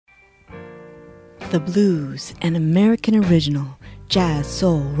The blues, an American original, jazz,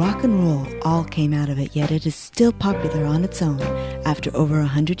 soul, rock and roll all came out of it, yet it is still popular on its own after over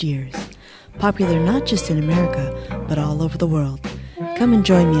 100 years. Popular not just in America, but all over the world. Come and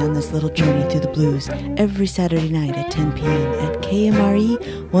join me on this little journey through the blues every Saturday night at 10 p.m. at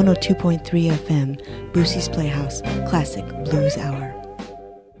KMRE 102.3 FM, Boosie's Playhouse, Classic Blues Hour.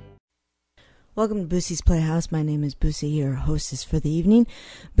 Welcome to Boosie's Playhouse. My name is Boosie, your hostess for the evening.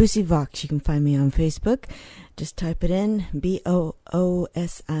 Boosie Vox. You can find me on Facebook. Just type it in, B-O-O-S-I-E-V,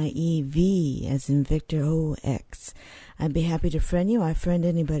 as in Victor O-X. I'd be happy to friend you. I friend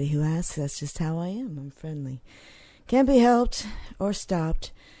anybody who asks. That's just how I am. I'm friendly. Can't be helped or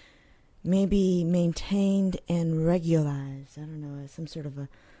stopped. Maybe maintained and regularized. I don't know, some sort of a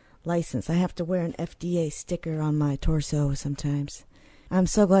license. I have to wear an FDA sticker on my torso sometimes. I'm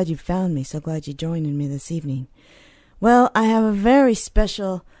so glad you found me, so glad you joined me this evening. Well, I have a very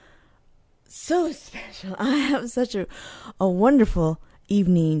special, so special, I have such a wonderful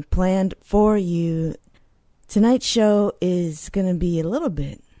evening planned for you. Tonight's show is going to be a little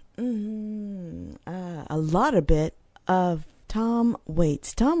bit, a lot of bit of Tom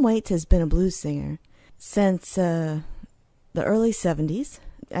Waits. Tom Waits has been a blues singer since the early 70s.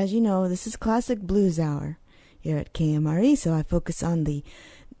 As you know, this is Classic Blues Hour here at KMRE, so I focus on the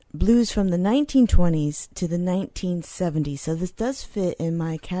blues from the 1920s to the 1970s. So this does fit in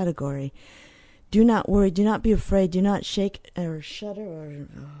my category. Do not worry, do not be afraid, do not shake or shudder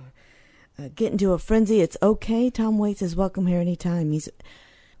or get into a frenzy. It's okay. Tom Waits is welcome here anytime.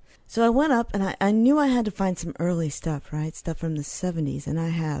 So I went up and I knew I had to find some early stuff, right? Stuff from the 70s, and I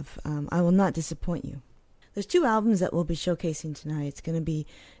have. I will not disappoint you. There's two albums that we'll be showcasing tonight. It's going to be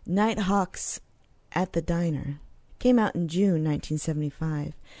Nighthawks at the Diner. Came out in June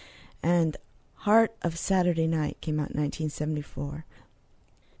 1975. And Heart of Saturday Night came out in 1974.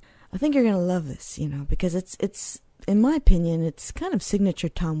 I think you're going to love this, because it's in my opinion, it's kind of signature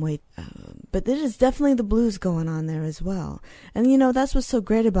Tom Waits. But there is definitely the blues going on there as well. And, that's what's so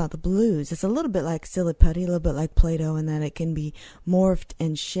great about the blues. It's a little bit like Silly Putty, a little bit like Play-Doh, in that it can be morphed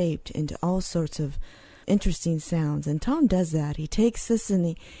and shaped into all sorts of interesting sounds. And Tom does that. He takes this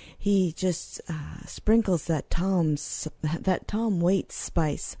and he just sprinkles that Tom Waits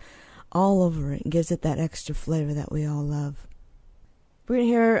spice all over it and gives it that extra flavor that we all love. We're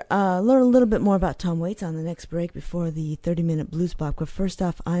going to learn a little bit more about Tom Waits on the next break before the 30-minute blues block. But first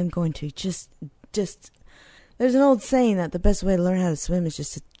off, I'm going to just there's an old saying that the best way to learn how to swim is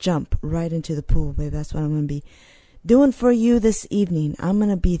just to jump right into the pool, baby. That's what I'm going to be doing for you this evening. I'm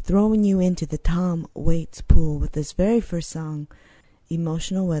going to be throwing you into the Tom Waits pool with this very first song,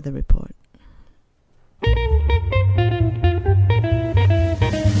 Emotional Weather Report.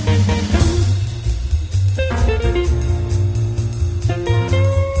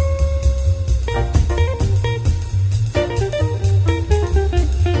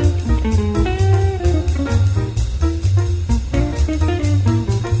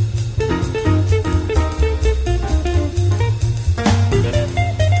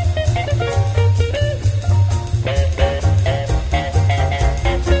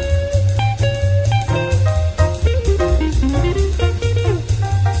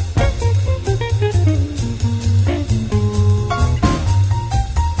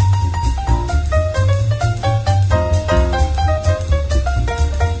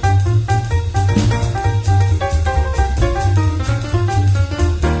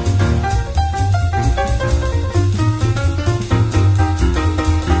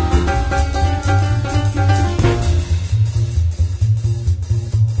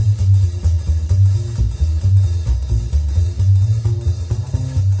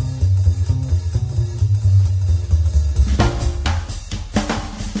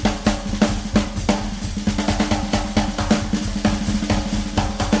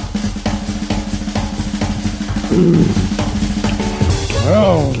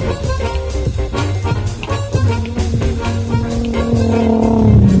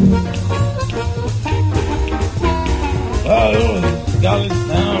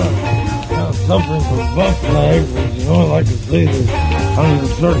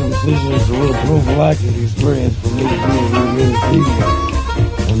 Circumcision is a real prophylactic experience for me to do this evening.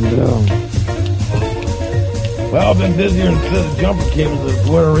 And, I've been busier instead of jumper cables at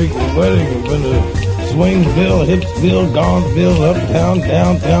Puerto Rican wedding. I've been to Swingsville, Hipsville, Gonsville, Uptown,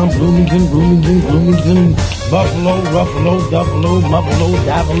 Downtown, Bloomington, Buffalo, Ruffalo, Duffalo, Muffalo,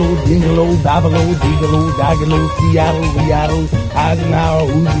 Davalo, Dingalo, Davalo, Digalo, Dagalo, Seattle, Eisenhower,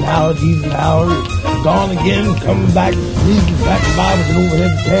 Eisenhower, Eisenhower. Gone again, coming back, leaving back to Bibles and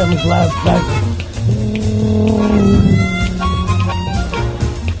overhead cameras last back.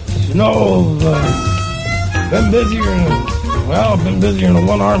 You know, been busier than a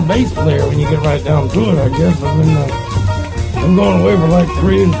one-armed bass player when you get right down to it, I guess. I've been going away for like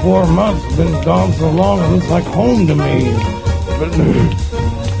 3 and 4 months. I've been gone so long, it looks like home to me. But,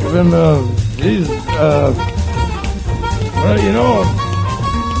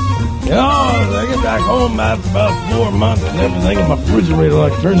 I get back home after about 4 months and everything in my refrigerator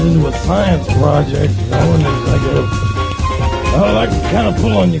like turns into a science project, and it's like kind of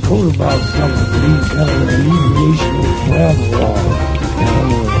pull on your coat about something, kind of an alleviation of travel.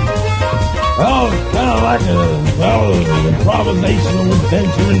 It's kind of like an improvisational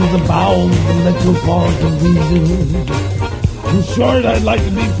adventure into the bowels of the metropolitan region. In short, I'd like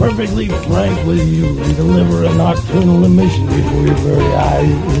to be perfectly frank with you and deliver a nocturnal emission before your very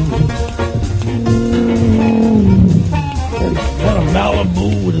eyes. Kind of Malibu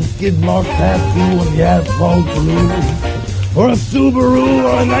with a skid mark tattoo on the asphalt blue. Or a Subaru,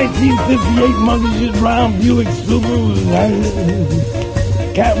 or a 1958 monkey-shit brown Buick Subaru.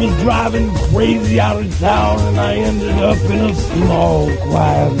 Cat was driving crazy out of town, and I ended up in a small,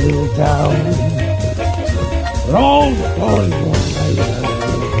 quiet little town. It all started one night.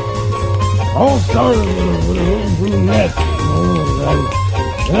 All started with a little brunette,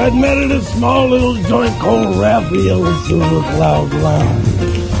 and I'd met at a small little joint called Raphael Silver Cloud Lounge.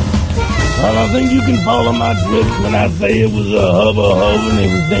 Well, I think you can follow my drift when I say it was a hubba and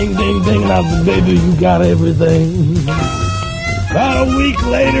it was ding, ding, ding, and I said, baby, you got everything. About a week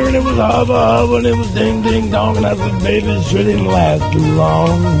later, and it was a hubba and it was ding, ding, dong, and I said, baby, it sure didn't last too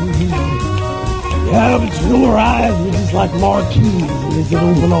long. Yeah, but you know, her eyes were just like marquees, and they could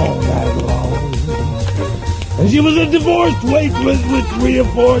open all night long. And she was a divorced waitress with 3 or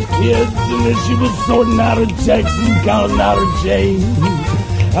 4 kids, and then she was sorting out her checks and counting out her change.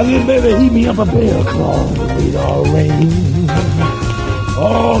 I said, baby, heat me up a bear claw and we'd all rain.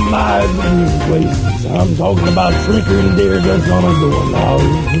 Oh, my goodness, I'm talking about Shrinker and Deer just on a door now.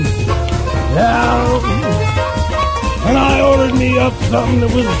 Yeah. And I ordered me up something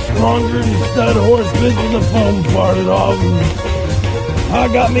that was stronger than stud horsefish with the foam parted off. I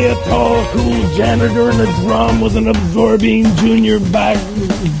got me a tall, cool janitor and a drum with an absorbing junior back.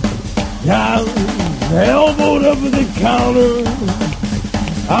 Now, elbowed up at the counter.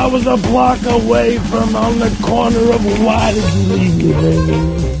 I was a block away from on the corner of why did you leave me, baby?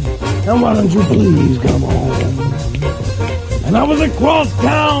 And why don't you please come home? And I was across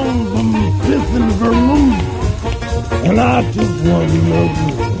town from 5th and Vermouth, and I took one look,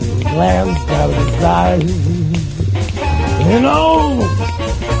 glanced out of his eyes. You know,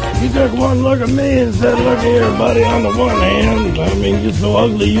 he took one look at me and said, look here, buddy, on the one hand, I mean, you're so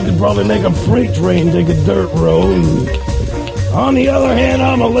ugly you could probably make a freight train take a dirt road. On the other hand,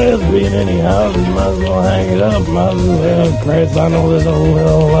 I'm a lesbian anyhow, so you might as well hang it up. Might as well, Christ, I know there's a whole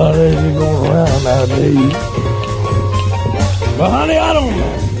hell of a lot of that shit going around nowadays. But honey, I don't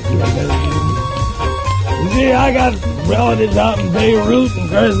mind. You see, I got relatives out in Beirut, and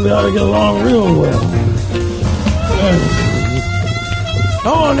Christ, we ought to get along real well.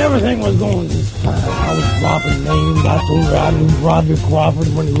 Oh, and everything was going just fine. I was dropping names. I told her I knew Roger Crawford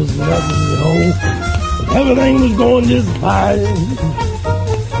when he was nothing, you know. Everything was going just fine.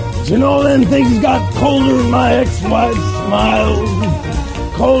 But you know, then things got colder and my ex-wife smiled.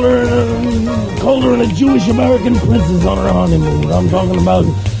 Colder than a Jewish American princess on her honeymoon. I'm talking about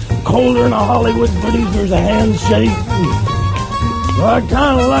colder than a Hollywood producer's handshake. So I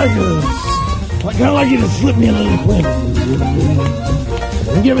kind of like you to slip me a little quick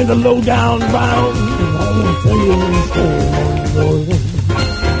and give me the lowdown round. I'm going to tell you a little story.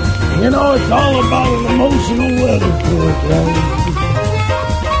 You know, it's all about an emotional weather forecast.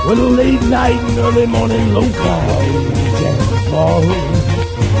 With a late night and early morning low clouds and a chance of fall.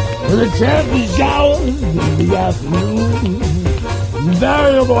 With a chance of showers in the afternoon.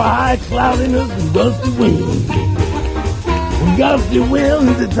 Variable high cloudiness and gusty winds. And gusty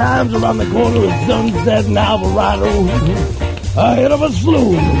winds at times around the corner of Sunset and Alvarado. Ahead of a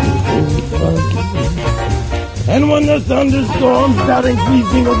slow and when the thunderstorms start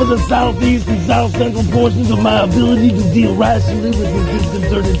increasing over the southeast and south central portions of my ability to deal rationally with this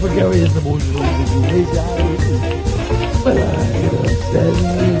disconcerting, precarious emotional situation, well, I get upset.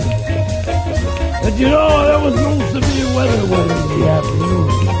 But you know, there was no severe weather in the afternoon,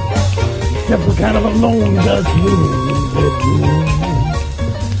 except for kind of a lone gust wind in the bedroom.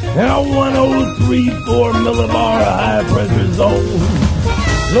 And a 103.4 millibar high pressure zone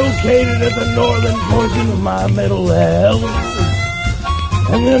located at the northern portion of my mental health,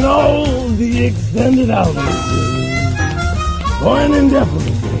 and then all the extended outlook for an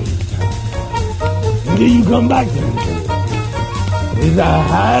indefinite period of time until you come back to me. is a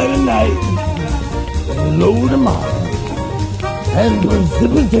high tonight and low tomorrow, and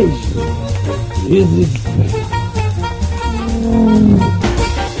precipitation is expected.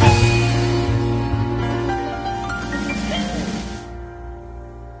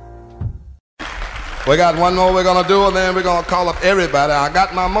 We got one more we're gonna do, and then we're gonna call up everybody. I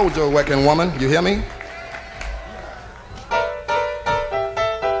got my mojo working, woman. You hear me?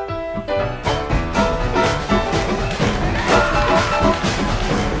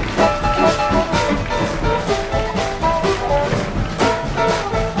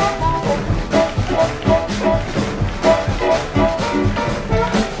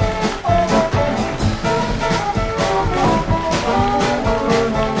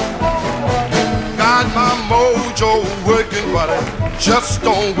 Just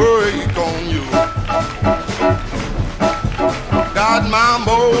don't worry on you. Got my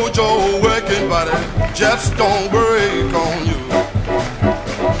mojo working, buddy. Just don't worry on you.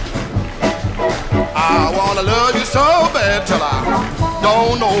 I wanna love you so bad till I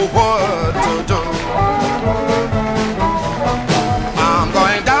don't know what to do. I'm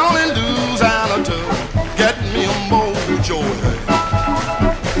going down in Louisiana to get me a mojo.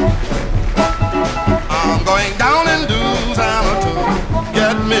 I'm going down in Louisiana to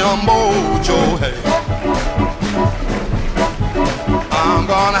get me a mojo, hey. I'm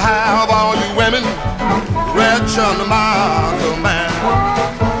gonna have all you women rich under my command.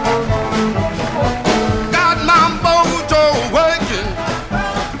 Got my mojo working.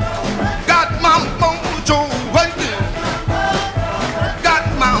 Got my mojo working. Got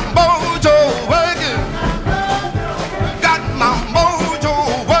my mojo working. Got my mojo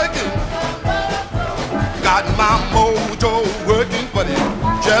working. Got my mojo working, but it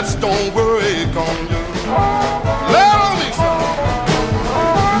just don't worry on you. Love me some.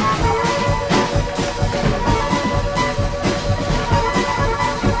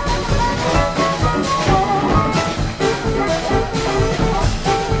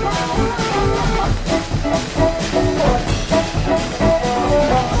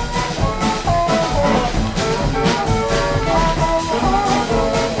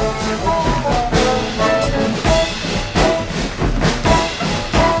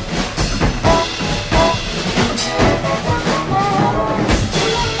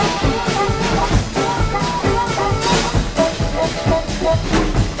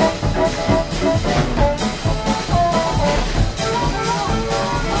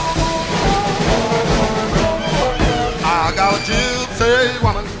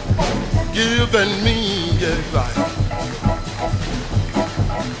 Giving me advice.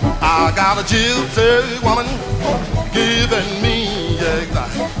 I got a gypsy woman giving me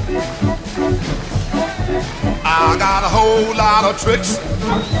advice. I got a whole lot of tricks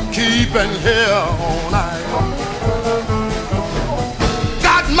keeping here all night.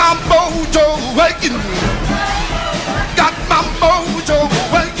 Got my mojo waking. Got my mojo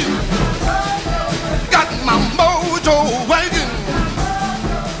waking. Got my mojo waking.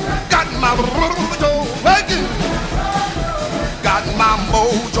 My mojo working. Got my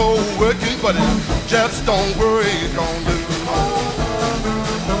mojo working, but it just don't worry on you.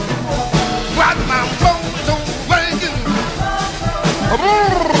 Got my mojo working.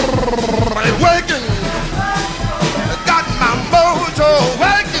 Working. Got my mojo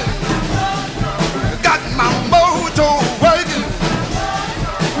working. Got my mojo working.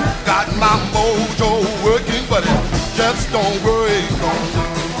 Got my mojo working, but it just don't worry on you.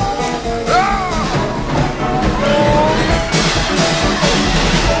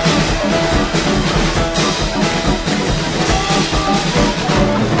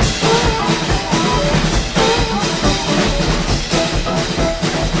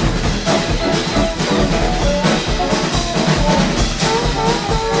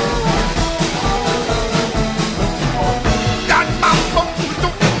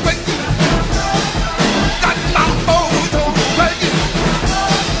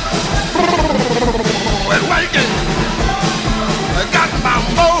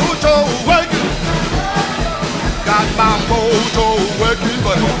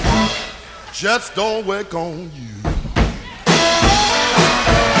 Just don't work on you.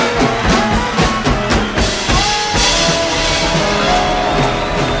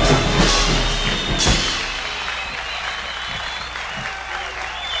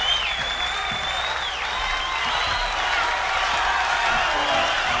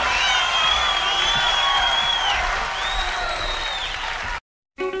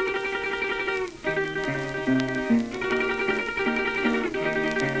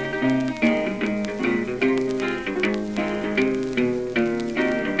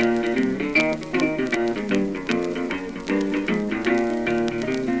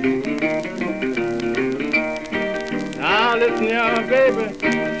 Now listen, young baby, I'll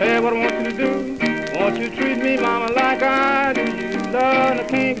tell you what I want you to do. Won't you treat me, mama, like I do? You love, and I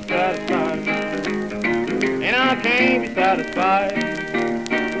can't be satisfied. And I can't be satisfied.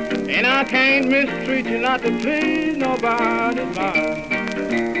 And I can't mistreat you not to please nobody's mind.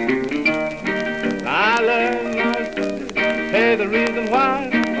 I love my sister, tell you the reason why.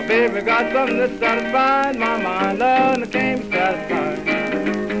 My baby got something that satisfies my mind. Love, and I can't be satisfied.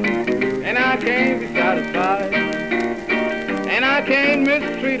 And I can't be satisfied. And I can't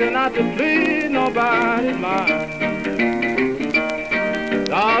mistreat her not to please nobody's mind.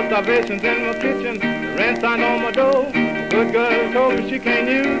 All starvation's in my kitchen, the rent's on my door. A good girl told me she can't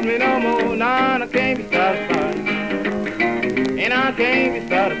use me no more. Now I can't be satisfied. And I can't be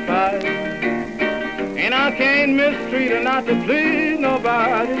satisfied. And I can't mistreat her not to please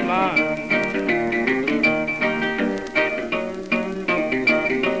nobody's mind.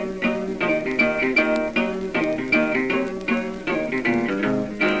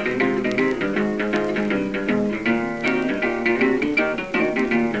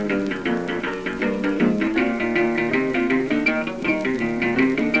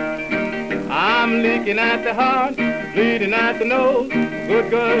 Leaking at the heart, bleeding at the nose. Good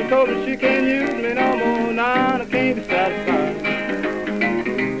girl told me she can't use me no more. Now I can't be satisfied.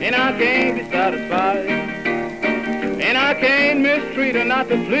 And I can't be satisfied. And I can't mistreat her not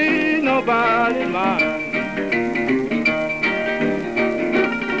to please nobody's mind.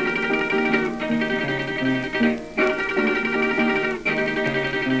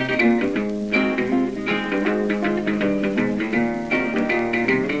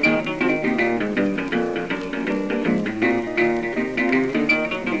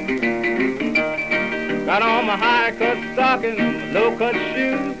 Got on my high-cut stockings, my low-cut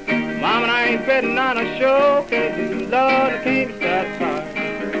shoes. Mama, I ain't betting on a show, 'cause Lord, I can't be satisfied.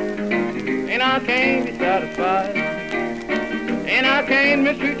 And I can't be satisfied. And I can't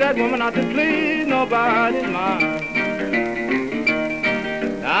mistreat that woman not to please nobody's mind.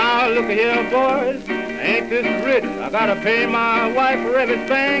 Now look here, boys, ain't this rich? I gotta pay my wife for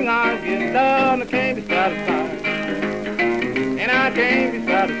everything I get. Lord, I can't be satisfied. And I can't be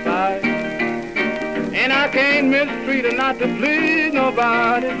satisfied. And I can't mistreat her not to please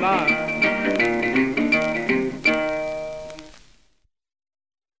nobody's mind.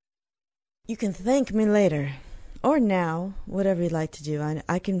 You can thank me later, or now, whatever you'd like to do.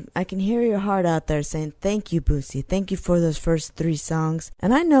 I can hear your heart out there saying, "Thank you, Boosie. Thank you for those first 3 songs."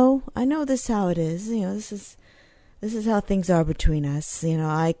 And I know this is how it is. You know, this is how things are between us. You know,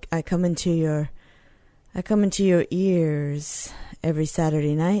 I come into your ears every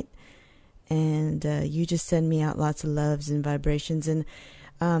Saturday night. And you just send me out lots of loves and vibrations, and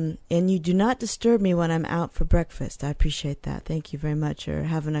you do not disturb me when I'm out for breakfast. I appreciate that. Thank you very much. Or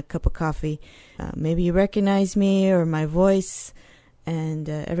having a cup of coffee. Maybe you recognize me or my voice, and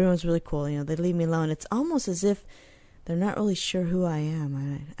everyone's really cool. You know, they leave me alone. It's almost as if they're not really sure who I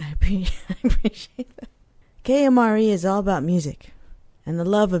am. I appreciate that. KMRE is all about music and the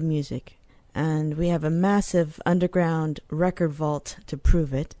love of music, and we have a massive underground record vault to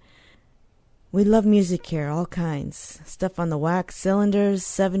prove it. We love music here, all kinds. Stuff on the wax cylinders,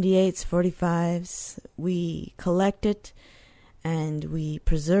 78s, 45s. We collect it and we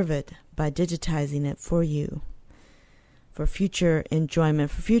preserve it by digitizing it for you, for future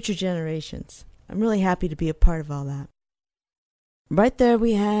enjoyment, for future generations. I'm really happy to be a part of all that. Right there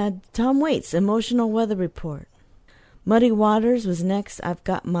we had Tom Waits' Emotional Weather Report. Muddy Waters was next. I've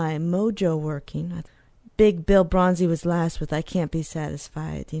Got My Mojo Working. Big Bill Broonzy was last with I Can't Be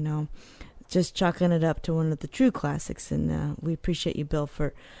Satisfied, you know. Just chalking it up to one of the true classics, and we appreciate you, Bill,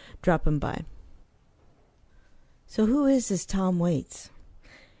 for dropping by. So who is this Tom Waits?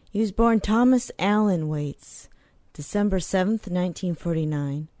 He was born Thomas Allen Waits, December 7th,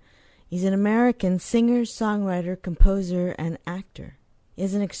 1949. He's an American singer, songwriter, composer, and actor. He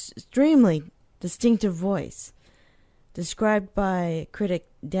has an extremely distinctive voice, described by critic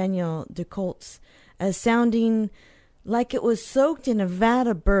Daniel DeColtz as sounding like it was soaked in a vat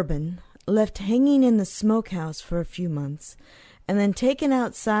of bourbon, left hanging in the smokehouse for a few months, and then taken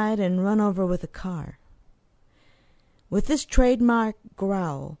outside and run over with a car. With this trademark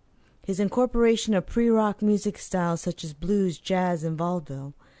growl, his incorporation of pre-rock music styles such as blues, jazz, and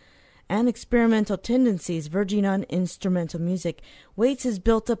vaudeville, and experimental tendencies verging on instrumental music, Waits has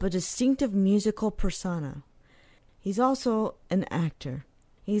built up a distinctive musical persona. He's also an actor.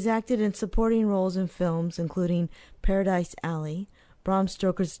 He's acted in supporting roles in films including Paradise Alley, Bram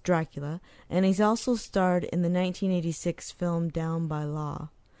Stoker's Dracula, and he's also starred in the 1986 film Down by Law.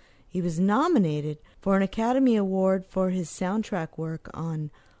 He was nominated for an Academy Award for his soundtrack work on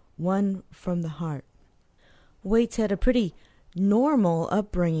One from the Heart. Waits had a pretty normal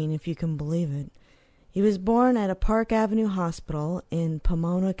upbringing, if you can believe it. He was born at a Park Avenue hospital in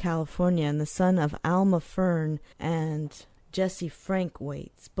Pomona, California, and the son of Alma Fern and Jesse Frank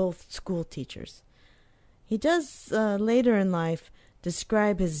Waits, both school teachers. He does, later in life,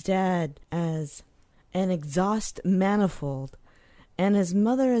 describe his dad as an exhaust manifold and his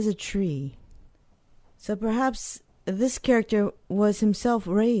mother as a tree. So perhaps this character was himself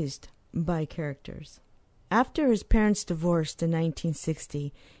raised by characters. After his parents divorced in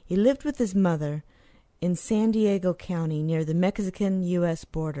 1960, he lived with his mother in San Diego County near the Mexican-U.S.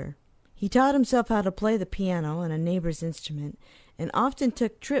 border. He taught himself how to play the piano and a neighbor's instrument, and often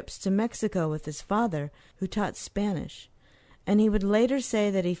took trips to Mexico with his father, who taught Spanish. And he would later say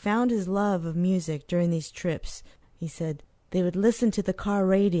that he found his love of music during these trips. He said they would listen to the car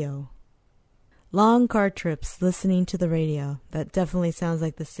radio. Long car trips, listening to the radio. That definitely sounds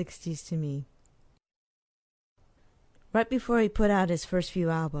like the 60s to me. Right before he put out his first few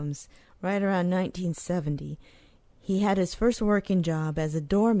albums, right around 1970, he had his first working job as a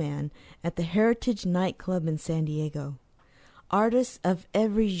doorman at the Heritage nightclub in San Diego. Artists of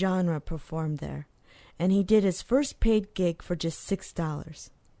every genre performed there, and he did his first paid gig for just $6.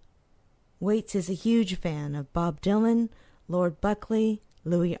 Waits is a huge fan of Bob Dylan, Lord Buckley,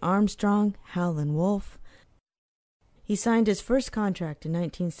 Louis Armstrong, Howlin' Wolf. He signed his first contract in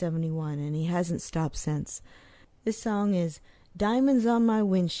 1971, and he hasn't stopped since. This song is Diamonds on My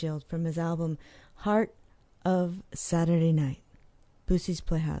Windshield from his album Heart of Saturday Night. Boosie's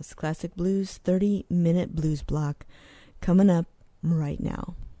Playhouse, Classic Blues, 30-minute blues block, coming up right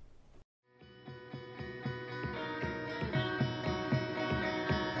now.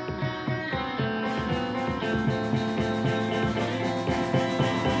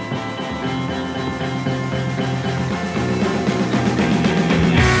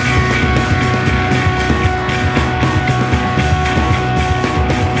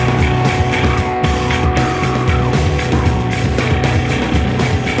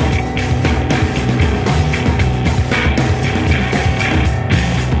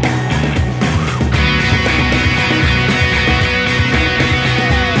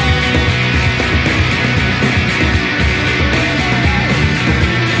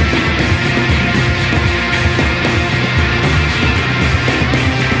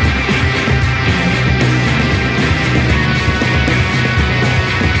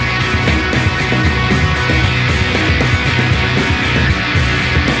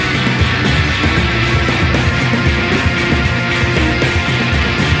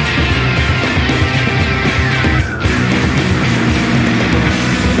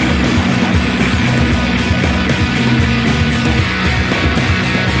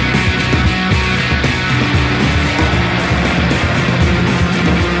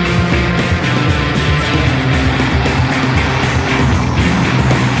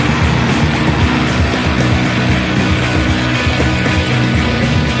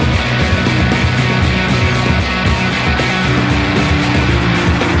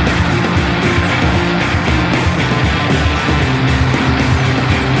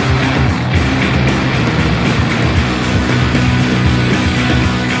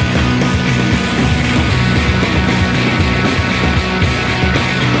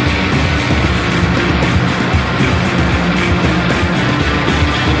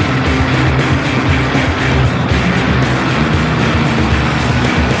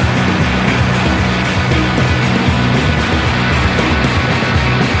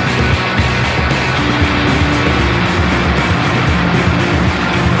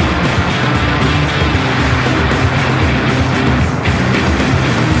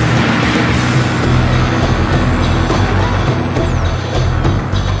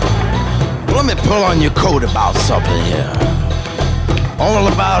 Pull on your coat about something here. All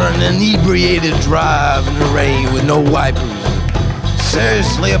about an inebriated drive in the rain with no wipers.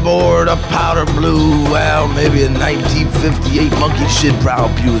 Seriously aboard a powder blue, well, maybe a 1958 monkey shit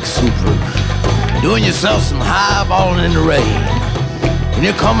brown Buick Supra. Doing yourself some highballing in the rain. And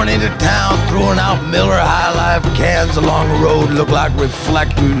you're coming into town throwing out Miller High Life cans along the road look like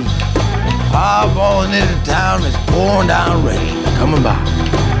reflectors. Highballing into town, it's pouring down rain. Coming by.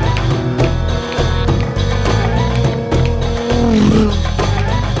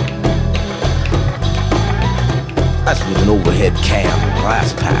 That's with an overhead cam and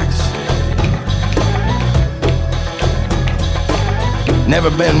glass packs. Never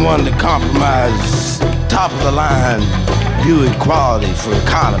been one to compromise top of the line Buick quality for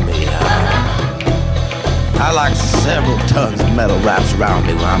economy. I like several tons of metal wraps around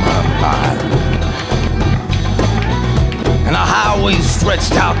me when I'm out by. And a highway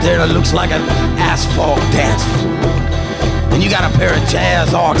stretched out there that looks like an asphalt dance floor. And you got a pair of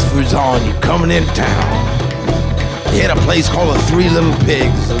jazz Oxfords on, you're coming in town. You hit a place called the Three Little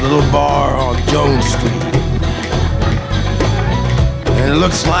Pigs, a little bar on Jones Street. And it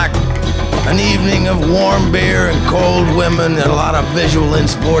looks like an evening of warm beer and cold women and a lot of visual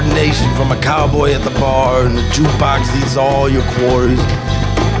insubordination from a cowboy at the bar, and the jukebox eats all your quarters.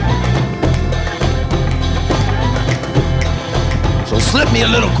 So slip me a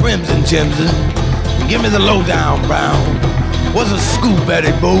little crimson, Jimson, and give me the lowdown, Brown. What's a scoop,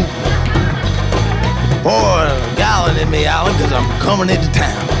 Eddie Boo? Pour a gallon in me, Alan, because I'm coming into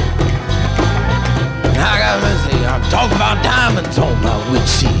town. And I got to say, I'm talking about diamonds on my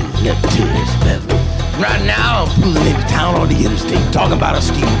windshield, left tears, left. Right now, I'm pulling into town on the interstate, talking about a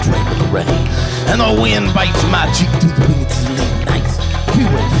steel train with the rain. And the wind bites my cheek through the wings of the late nights.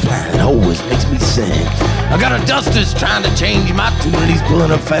 Freeway flying, it always makes me sing. I got a duster's trying to change my tune, and he's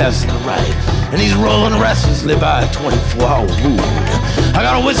pulling up fast to the right. And he's rolling restlessly by a 24-hour rule. I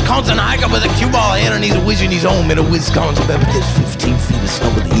got a Wisconsin hiker with a cue ball head, and he's wishing he's home in a Wisconsin bed, but there's 15 feet of snow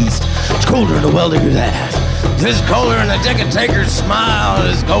in the east. It's colder than a welder's ass. It's colder than a ticket-taker's smile.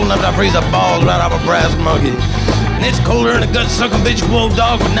 It's cold enough to freeze the balls right off a brass monkey. And it's colder than a gut-sucking bitch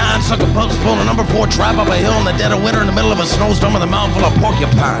bulldog with 9 sucker pups pulling a number 4 trap up a hill in the dead of winter in the middle of a snowstorm with a mouthful of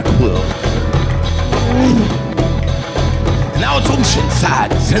porcupine quill. And now it's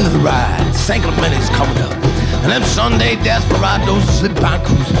Oceanside, it's end of the ride. San Clemente's coming up. And them Sunday desperados slip by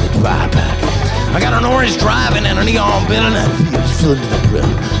cruising the dry back. I got an orange driving and a neon building that feels filled to the brim.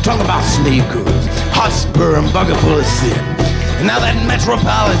 Talking about slave girls, hot spur and bucket full of sin. And now that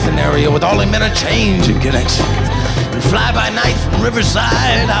metropolitan area with all the men of change and connections. And fly by night from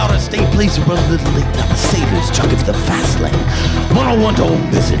Riverside, out of state place to run a little late. Now the sailors chuck it for the fast lane. 101 to Old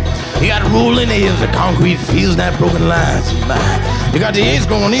Visit. You got rolling hills, the concrete fields, and that broken lines in mind. You got the 8s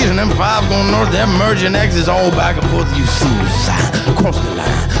going east and them 5s going north. Them merging exits all back and forth. You see the side, across the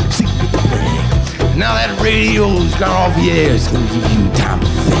line, see with the plane. Now that radio's gone off your air, it's gonna give you time to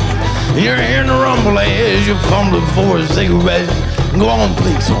think. And you're hearing the rumble as you're fumbling for a cigarette. And go on,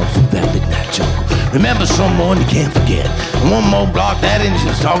 play song for that midnight jungle. Remember someone you can't forget. And one more block, that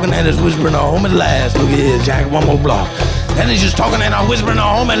engine's talking and it's whispering home at last. Look at here, Jack, one more block. That engine's talking and I'm whispering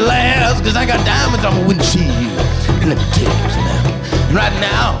home at last. Cause I got diamonds on my windshield. And them tears, man. And right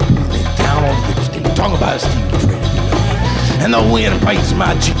now, I'm down on the interstate, talking about a steel train. And the wind bites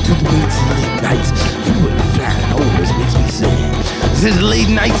my cheek through the winds of the late nights. Freeway flying always makes me sing. This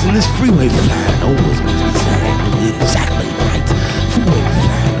late nights and this freeway flying always makes me sing. Exactly right. Freeway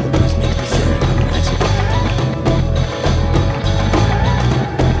flying always makes me sing.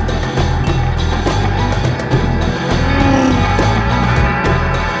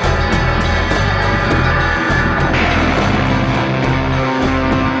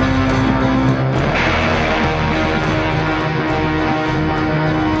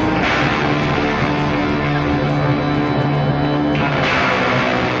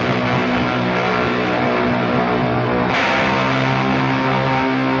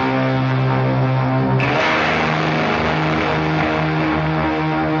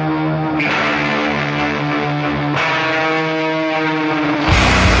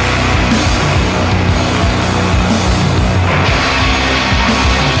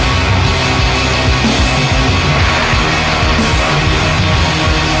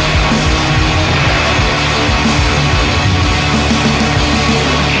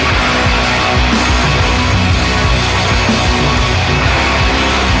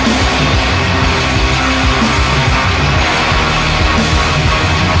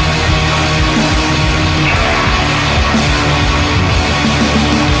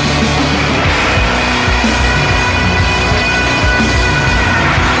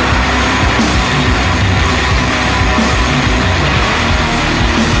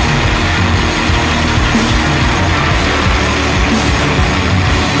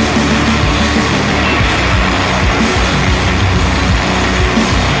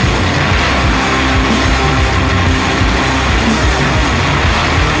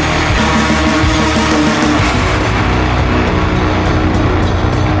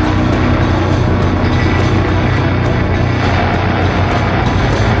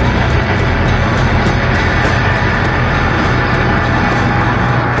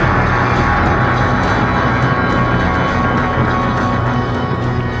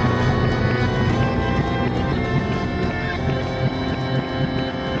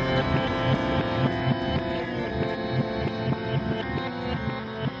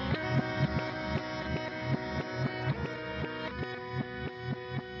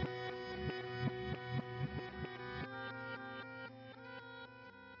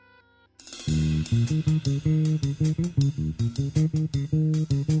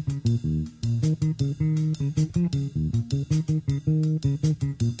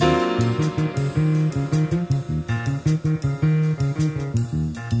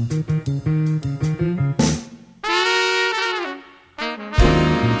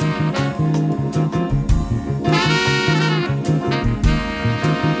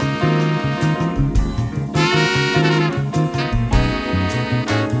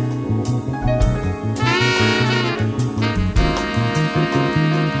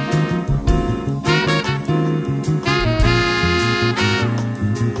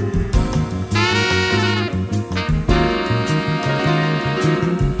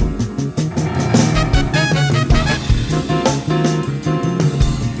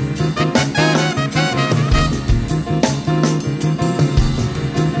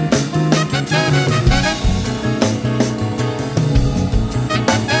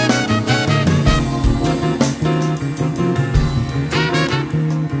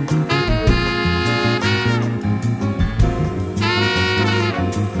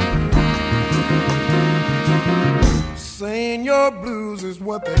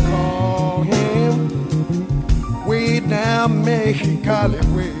 What they call him, way down Mexicali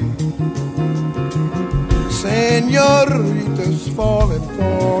way. Senorita's falling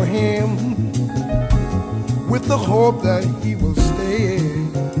for him with the hope that he will stay.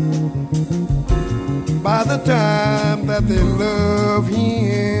 By the time that they love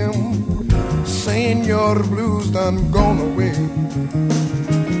him, Senor Blues done gone away.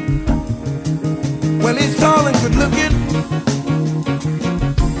 Well, he's tall and good looking,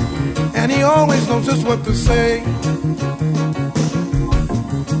 and he always knows just what to say.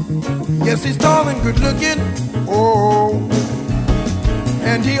 Yes, he's tall and good looking, oh,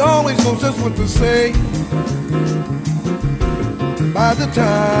 and he always knows just what to say. By the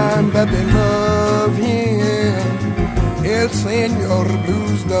time that they love him, El Senor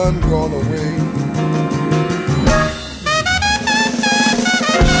Blues done gone away.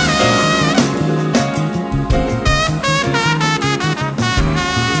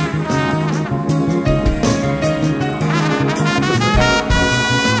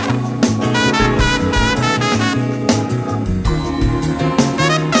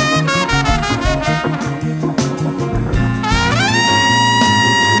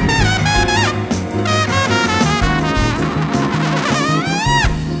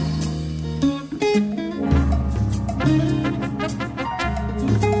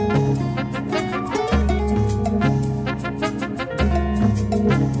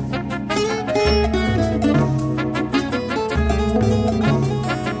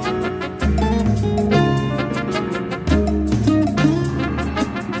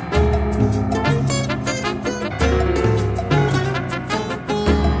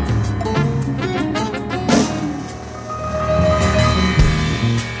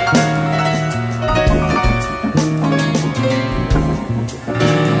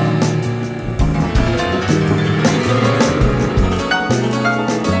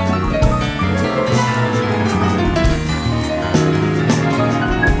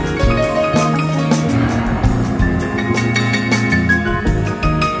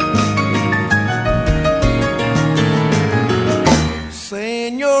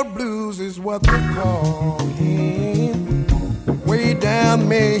 What they call him, way down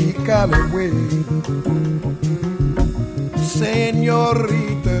Mexicali way.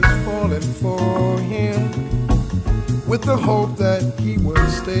 Senorita's falling for him with the hope that he will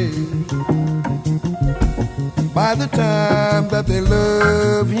stay. By the time that they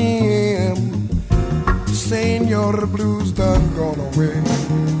love him, Senor Blues done gone away.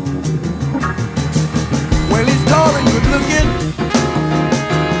 Well, he's tall and good looking,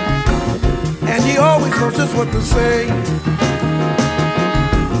 and he always knows just what to say.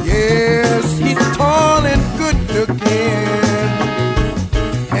 Yes, he's tall and good looking,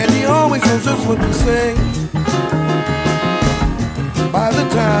 and he always knows just what to say. By the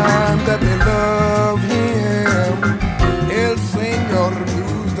time that they love him, El Senor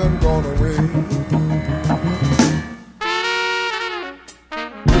Blues done gone away.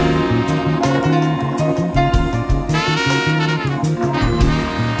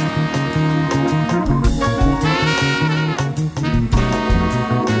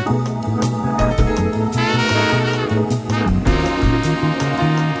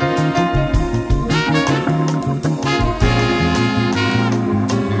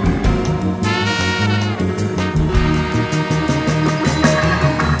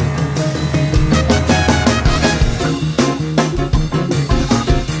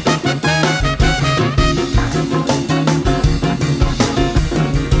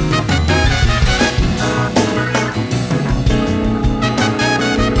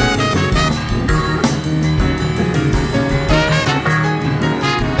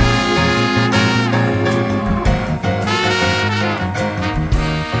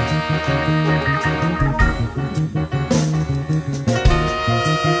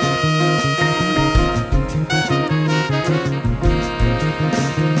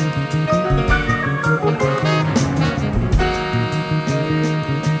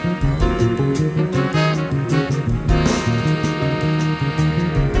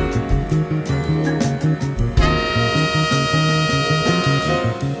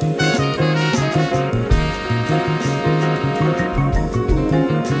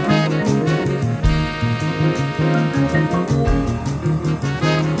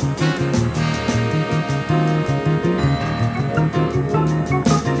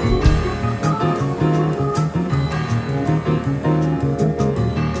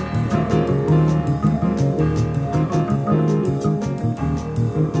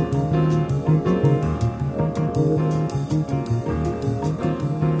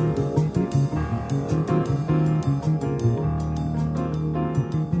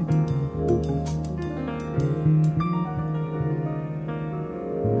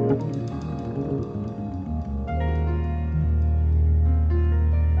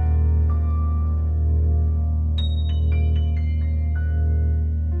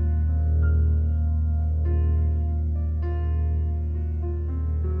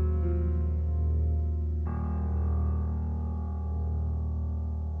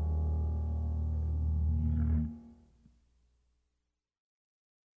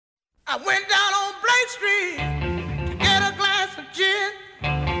 I went down on Blake Street to get a glass of gin.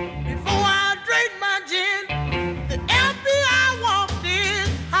 Before I drank my gin, the FBI walked in.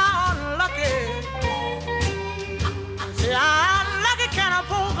 How unlucky. Say, how unlucky can a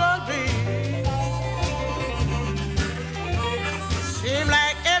poor girl be? Seems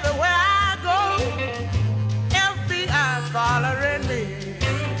like everywhere I go, FBI following me.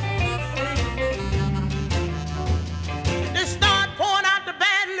 They start pouring out the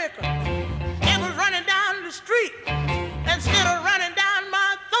bad liquor. It was running down the street. Instead of running down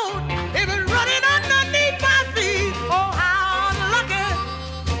my throat, it was running underneath my feet. Oh, how unlucky.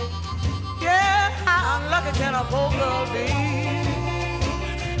 Yeah, how unlucky can a poor girl be?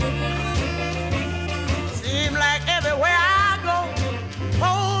 Seems like everywhere I go,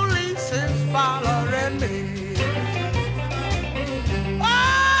 police is following me.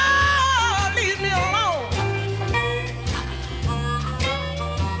 Oh, leave me alone.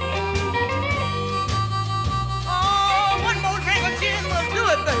 Oh, one more drink of gin will do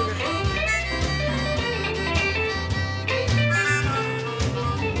it, baby.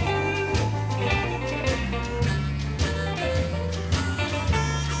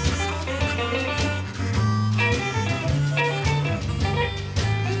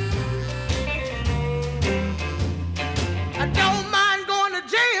 I don't mind going to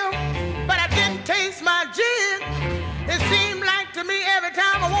jail, but I didn't taste my gin. It seemed like to me every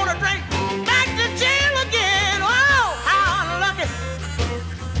time I want to drink, back to jail again. Oh, how unlucky.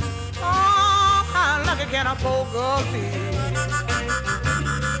 Oh, how unlucky can a poor girl be?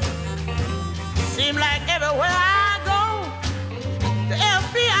 Seems like everywhere I go, the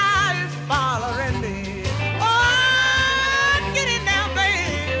FBI is following me. Oh, get it now, baby.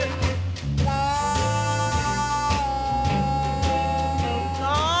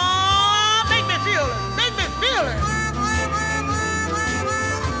 Oh, make me feel it. Make me feel it.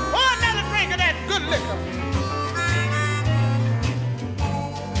 Pour another drink of that good liquor.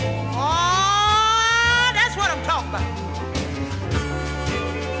 Oh, that's what I'm talking about.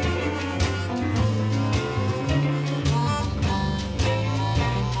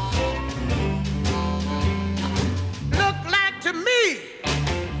 Look like to me,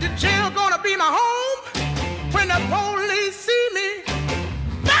 the jail gonna be my home. When the police see me,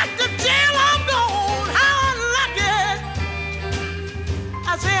 back to jail I'm gone. How unlucky. I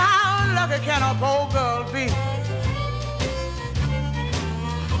say, how unlucky can a poor girl be?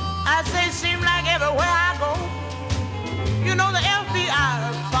 I say, seem like everywhere I go, you know the FBI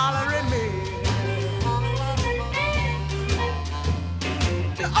is following me.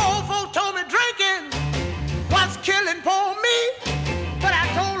 The old folks told me drinking was killing poor me, but I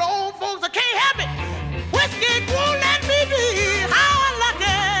told the old folks I can't help it. Whiskey won't let me be. How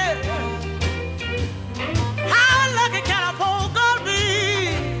unlucky. How unlucky can a poor girl be?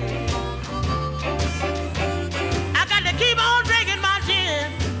 I got to keep on drinking my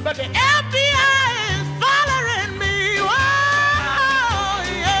gin, but the FBI is following me. Oh,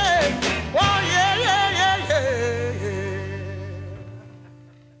 yeah. Oh, yeah, yeah, yeah, yeah, yeah.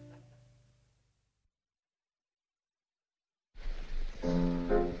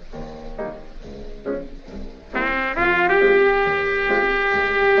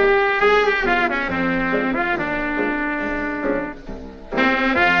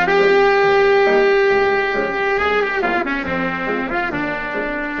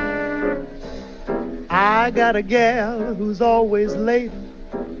 I got a gal who's always late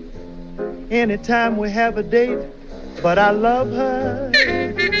anytime we have a date, but I love her.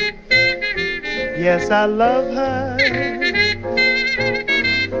 Yes, I love her.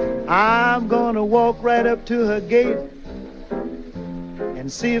 I'm gonna walk right up to her gate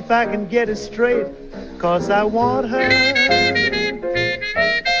and see if I can get it straight, 'cause I want her.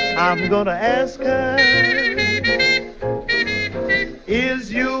 I'm gonna ask her,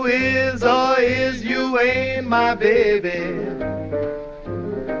 is you is or is you ain't my baby?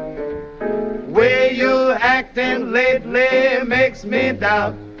 Way you acting lately makes me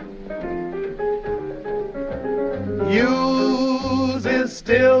doubt. You's is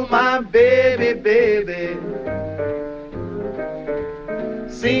still my baby, baby.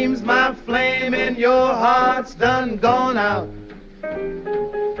 Seems my flame in your heart's done gone out.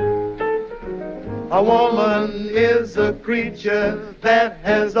 A woman is a creature that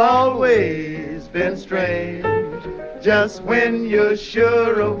has always been strange. Just when you're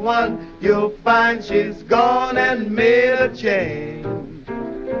sure of one, you'll find she's gone and made a change.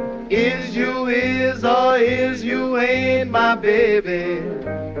 Is you is or is you ain't my baby?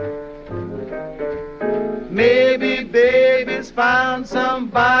 Maybe baby's found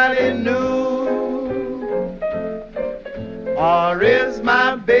somebody new. Or is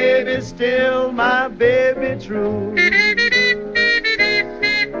my baby still my baby true?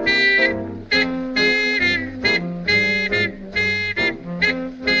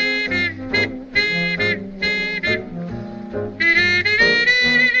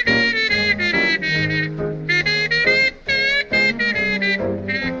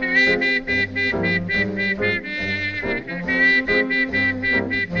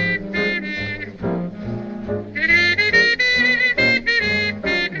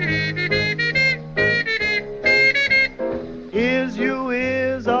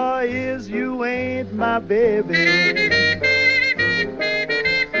 Baby,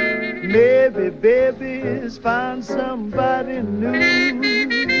 maybe baby's found somebody new.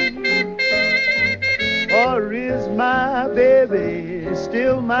 Or is my baby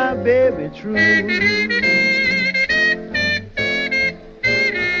still my baby true?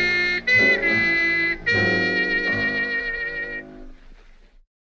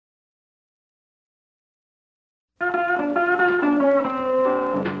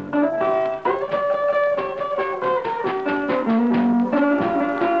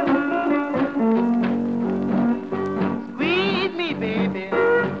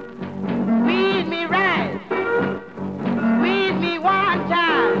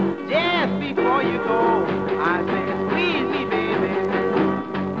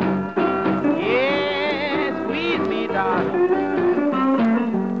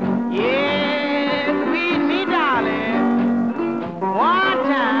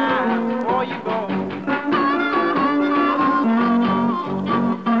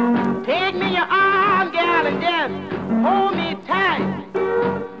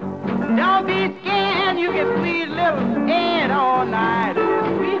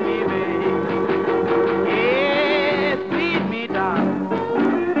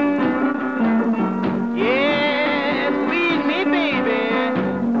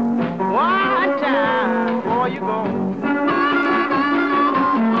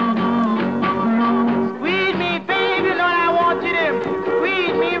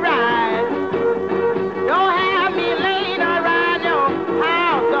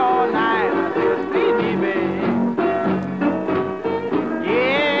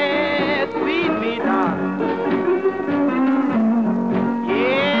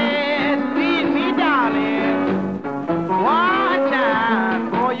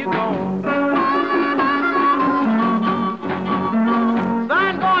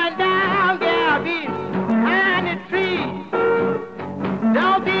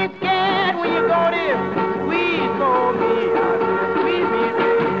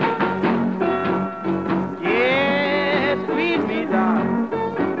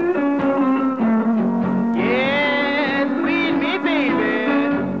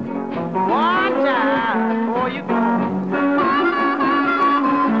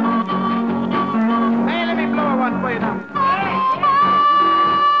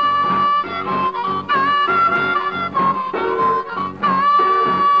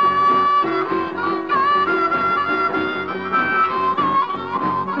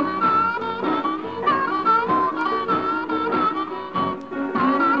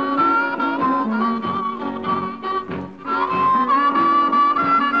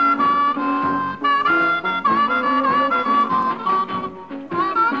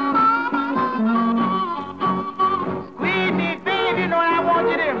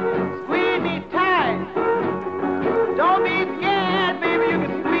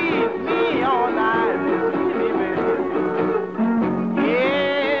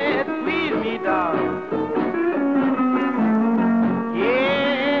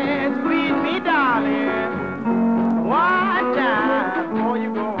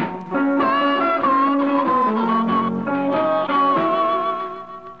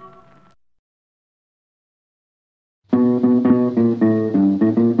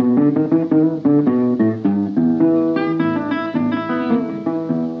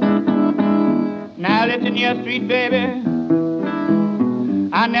 Street, baby,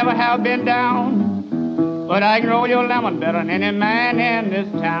 I never have been down, but I can roll your lemon better than any man in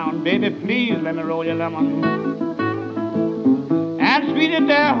this town. Baby, please let me roll your lemon and sweet it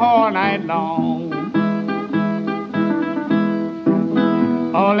there all night long.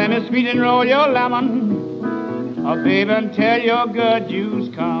 Oh, let me sweet and roll your lemon, oh, baby, until your good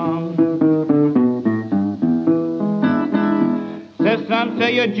juice comes. Says some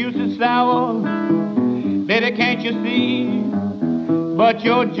say your juice is sour, baby, can't you see? But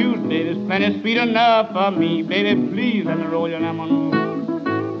your juice, baby, is plenty sweet enough for me. Baby, please let me roll your lemon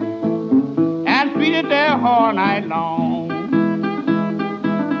and sweet it there all night long.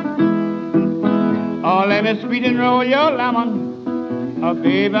 Oh, let me squeeze and roll your lemon, oh,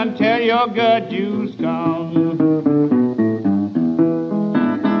 baby, until your good juice comes.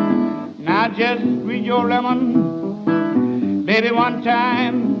 Now just squeeze your lemon, baby, one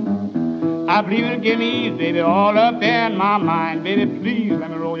time. I believe it'll give me ease, baby, all up in my mind. Baby, please let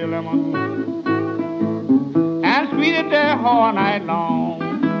me roll your lemon and squeeze it there all night long.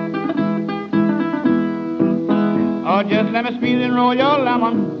 Oh, just let me squeeze and roll your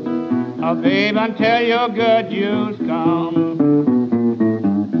lemon, oh, baby, until your good juice comes.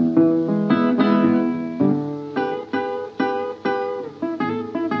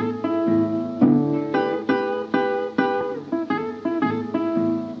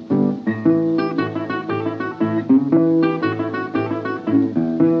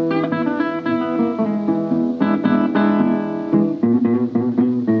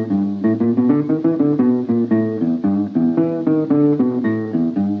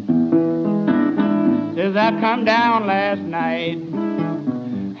 Come down last night,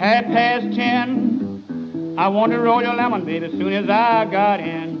 10:30. I want to roll your lemon, baby, as soon as I got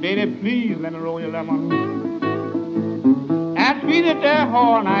in. Baby, please let me roll your lemon and squeeze it there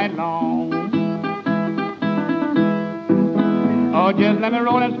all night long. Oh, just let me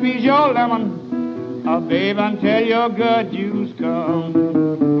roll and squeeze your lemon, oh, baby, until your good juice comes.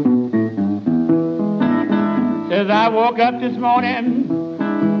 Says I woke up this morning,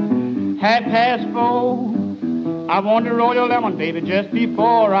 4:30. I want to roll your lemon, baby, just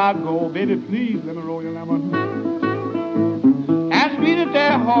before I go. Baby, please let me roll your lemon and squeeze it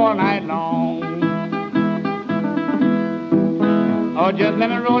there all night long. Oh, just let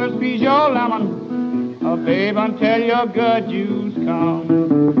me roll and squeeze your lemon, oh, baby, until your good juice comes.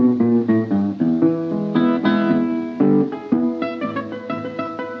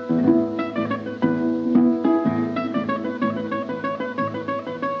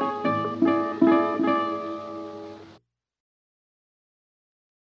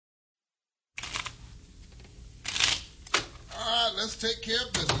 Take care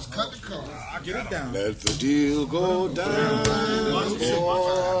of business. Cut the cord. Get it down. Let the deal go down, boys.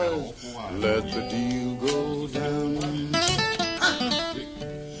 Let the deal go down.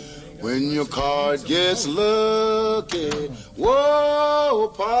 When your card gets lucky, whoa,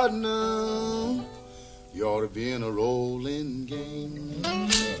 partner, you ought to be in a rolling game.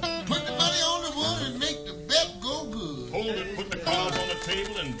 Put the money on the wood and make the bet go good. Hold it, put the cards on the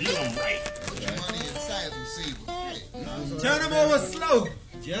table and deal them right. Put the money inside and save them. Turn them over slow.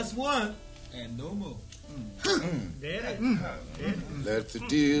 Just one and no more. Let the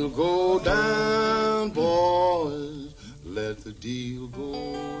deal go down, boys. Let the deal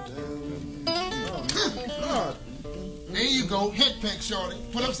go down. There you go. Head peck, shorty.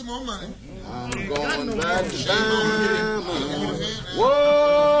 Put up some more money. I'm going back to diamond.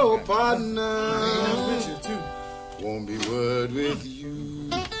 Whoa, partner. Won't be word with you.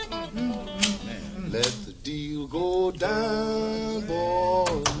 Let the deal go down,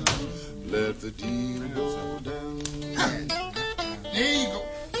 boys. Let the deal go down. There you go.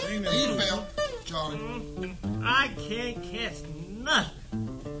 There you fell, Charlie. I can't catch nothing.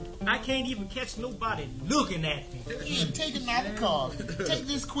 I can't even catch nobody looking at me. Yeah, take another card. Take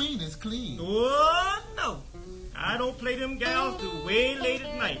this queen, it's clean. Oh, no. I don't play them gals till way late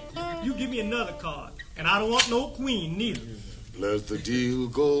at night. You give me another card, and I don't want no queen neither. Let the deal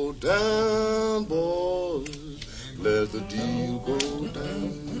go down, boys. Let the deal go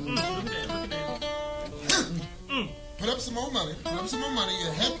down. Put up some more money. Put up some more money.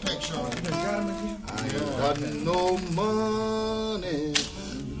 Your head peck, Charlie. I ain't got no money.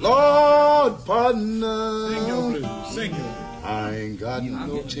 Lord, partner. Sing your blues. Sing your blues. I ain't got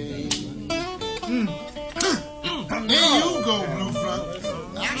no change. There you go, Blue Front.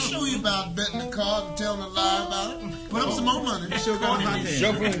 I'll show you about betting the card and telling a lie about it. Put up some more money.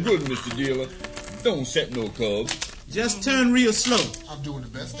 Shuffling good, Mr. Dealer. Don't set no cards. Just turn real slow. I'm doing the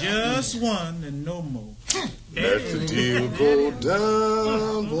best. Just one and no more. Let the deal go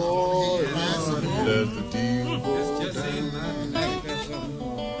down, boys. Let the deal go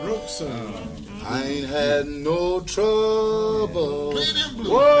down. I ain't had no trouble.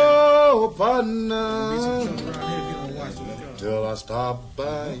 Whoa, partner. Till I stopped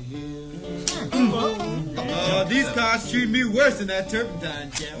by here. These cards treat me worse than that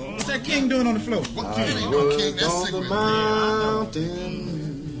turpentine jam. What's that king doing on the floor? What I king ain't no king? was That's on the cigarette.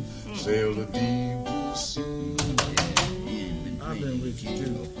 mountain, sailed the deep blue sea. I've been with you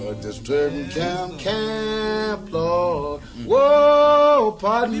too. A disturbing camp, Lord. Whoa,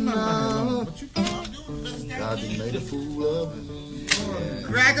 partner. God, they made a fool of me.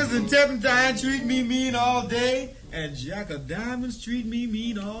 Crackers and turpentine treat me mean all day, and Jack of Diamonds treat me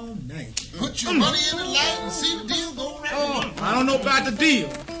mean all night. Put your money in the light and see the deal go right. Oh, I don't know about the deal,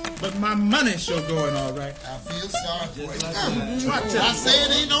 but my money's sure going all right. I feel sorry for you. I say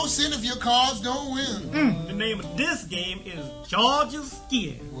it ain't no sin if your cards don't win. The name of this game is Georgia's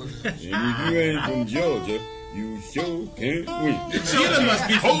Skin. And if you ain't from Georgia, you sure can't win. Dealer must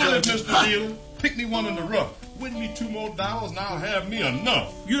be from Hold it, Georgia. Mr. Dealer. Pick me one in the rough. Win me $2 more and I'll have me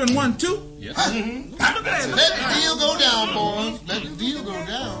enough. You done won two? Yes. Let the deal go down, boys. Let the deal go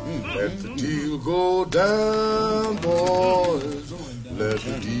down. Let the deal go down, boys. Let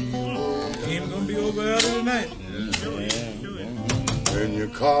the deal go down. Game gonna be over early tonight. When your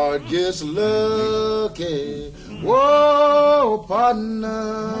card gets lucky, whoa,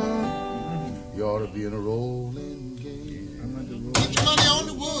 partner, you ought to be in a rolling game. Put your money on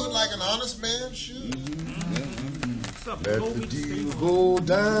the wood like an honest man should. Let the deal go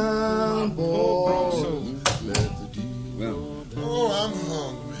down, boys. Let the deal go down. Oh, I'm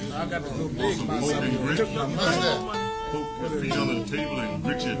hungry. I got to go big myself. Took my What's money. that? Poke your feet under the table and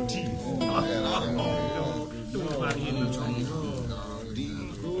grit your teeth.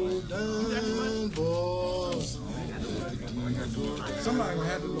 Somebody gonna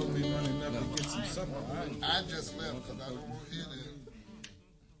have to loan me money enough to get some supper. I just left because I don't want to hear that.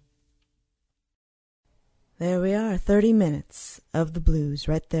 There we are, 30 minutes of the blues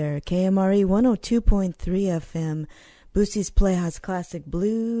right there. KMRE 102.3 FM, Boosie's Playhouse Classic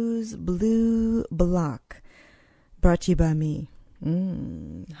Blues Blue Block. Brought to you by me.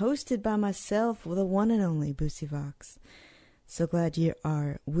 Hosted by myself, the one and only Boosie Vox. So glad you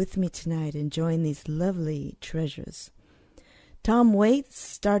are with me tonight enjoying these lovely treasures. Tom Waits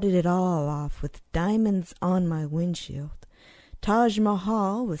started it all off with Diamonds on My Windshield. Taj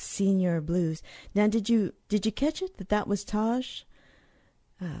Mahal with Senior Blues. Now, did you catch it? That was Taj?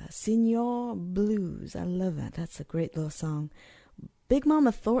 Senior Blues. I love that. That's a great little song. Big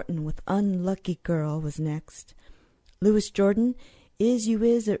Mama Thornton with Unlucky Girl was next. Louis Jordan, Is You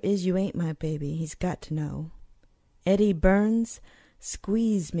Is or Is You Ain't My Baby. He's got to know. Edie Burns,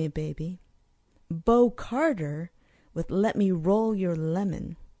 Squeeze Me Baby. Bo Carter with Let Me Roll Your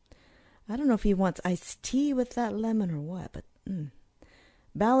Lemon. I don't know if he wants iced tea with that lemon or what, but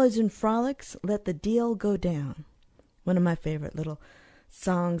Ballads and Frolics, Let the Deal Go Down. One of my favorite little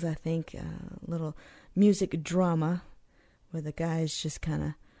songs, I think. Little music drama where the guys just kind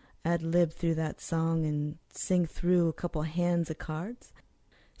of ad-lib through that song and sing through a couple hands of cards.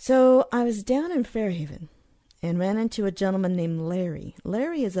 So I was down in Fairhaven and ran into a gentleman named Larry.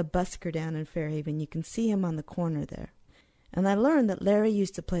 Larry is a busker down in Fairhaven. You can see him on the corner there. And I learned that Larry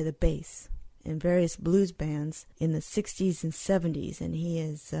used to play the bass in various blues bands in the 60s and 70s, and he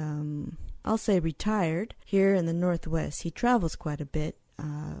is, I'll say, retired here in the Northwest. He travels quite a bit.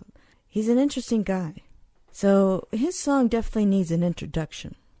 He's an interesting guy. So his song definitely needs an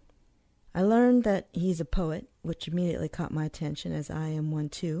introduction. I learned that he's a poet, which immediately caught my attention, as I am one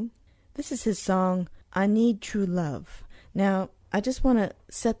too. This is his song, I Need True Love. Now, I just want to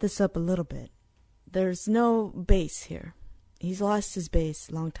set this up a little bit. There's no bass here. He's lost his bass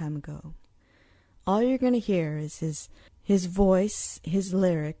a long time ago. All you're going to hear is his voice, his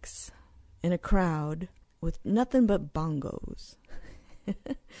lyrics, in a crowd with nothing but bongos.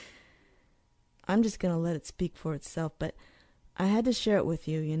 I'm just going to let it speak for itself, but I had to share it with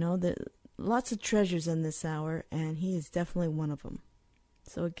you. You know, lots of treasures in this hour, and he is definitely one of them.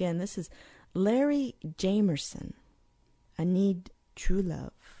 So again, this is Larry Jamerson. I Need True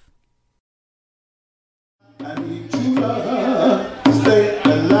Love. I need true love to stay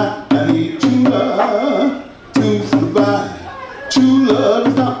alive. I need true love to survive. True love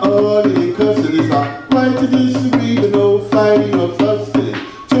is not arguing, cussing. It's our right to disagree, but no fighting or fussing.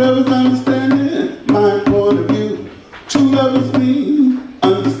 True love is understanding my point of view. True love is me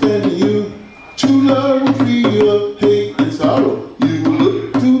understanding you. True love will free you of hate and sorrow. You will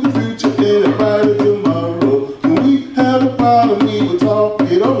look to the future and a brighter tomorrow. When we have a problem, we will talk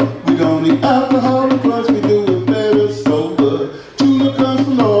it over. We don't need alcohol because we do it better sober. True love comes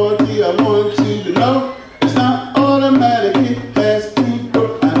from loyalty. I want you to know it's not automatic. It has to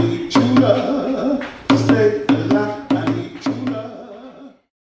grow. I need true love to stay alive. I need true love.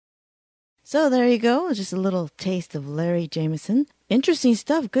 So there you go, just a little taste of Larry Jamerson. Interesting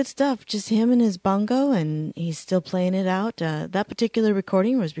stuff, good stuff. Just him and his bongo, and he's still playing it out. That particular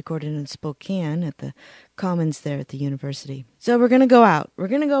recording was recorded in Spokane at the Commons there at the university. So we're going to go out. We're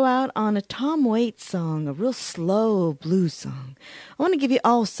going to go out on a Tom Waits song, a real slow blues song. I want to give you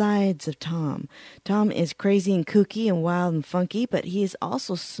all sides of Tom. Tom is crazy and kooky and wild and funky, but he is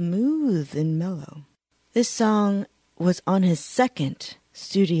also smooth and mellow. This song was on his second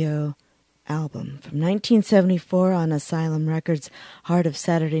studio album from 1974 on Asylum Records, Heart of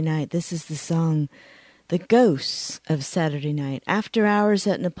Saturday Night. This is the song The Ghosts of Saturday Night, after hours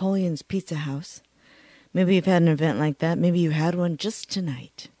at Napoleon's Pizza House. Maybe you've had an event like that. Maybe you had one just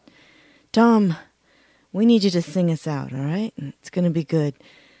tonight. Tom, we need you to sing us out, all right? It's going to be good.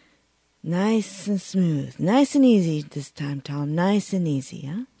 Nice and smooth. Nice and easy this time, Tom. Nice and easy,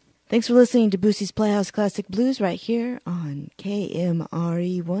 huh? Thanks for listening to Boosie's Playhouse Classic Blues right here on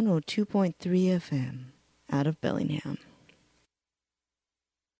KMRE 102.3 FM out of Bellingham.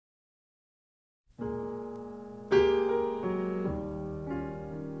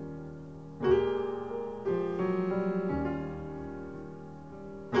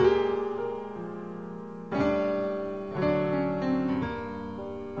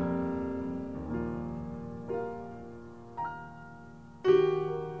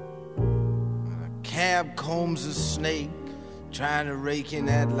 Cab combs a snake, trying to rake in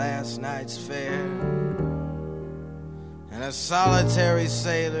that last night's fare. And a solitary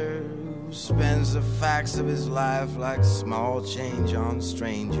sailor who spends the facts of his life like small change on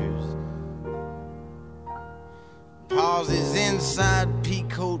strangers. Pauses inside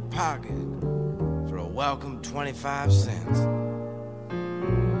peacoat pocket for a welcome 25 cents.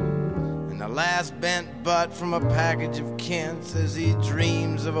 The last bent butt from a package of Kents as he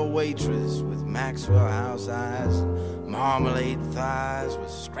dreams of a waitress with Maxwell House eyes, marmalade thighs with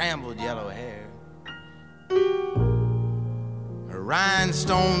scrambled yellow hair. Her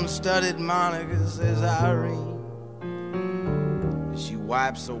rhinestone-studded moniker says Irene as she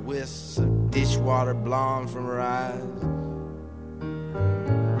wipes a wisp of dishwater blonde from her eyes.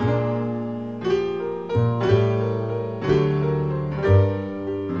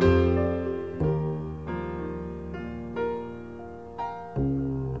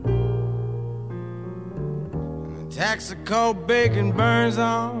 Texaco bacon burns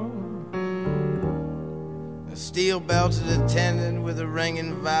on a steel-belted attendant with a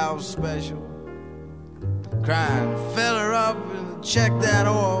ringing valve special, crying, fill her up and check that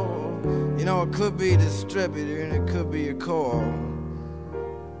oil. You know, it could be a distributor and it could be a coil.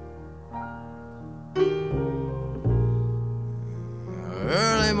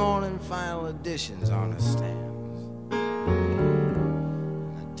 Early morning final editions on the stands.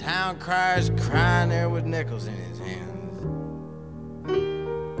 The town crier's crying there with nickels in his hands.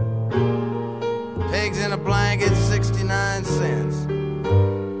 Pigs in a blanket, 69 cents.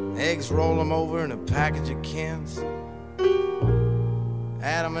 Eggs roll them over in a package of Kents.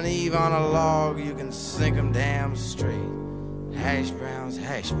 Adam and Eve on a log, you can sink them damn straight. Hash browns,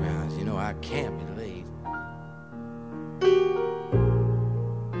 you know I can't be late.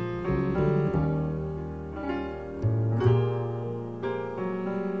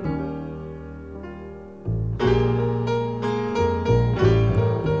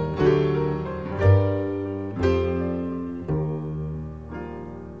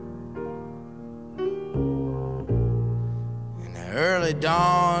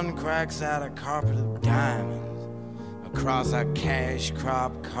 Dawn cracks out a carpet of diamonds across a cash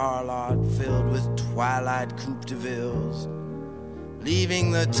crop car lot filled with twilight coupe de villes,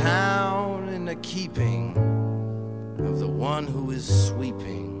 leaving the town in the keeping of the one who is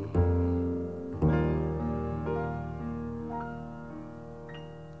sweeping.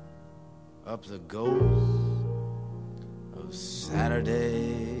 Up the ghost of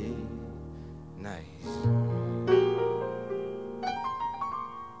Saturday night.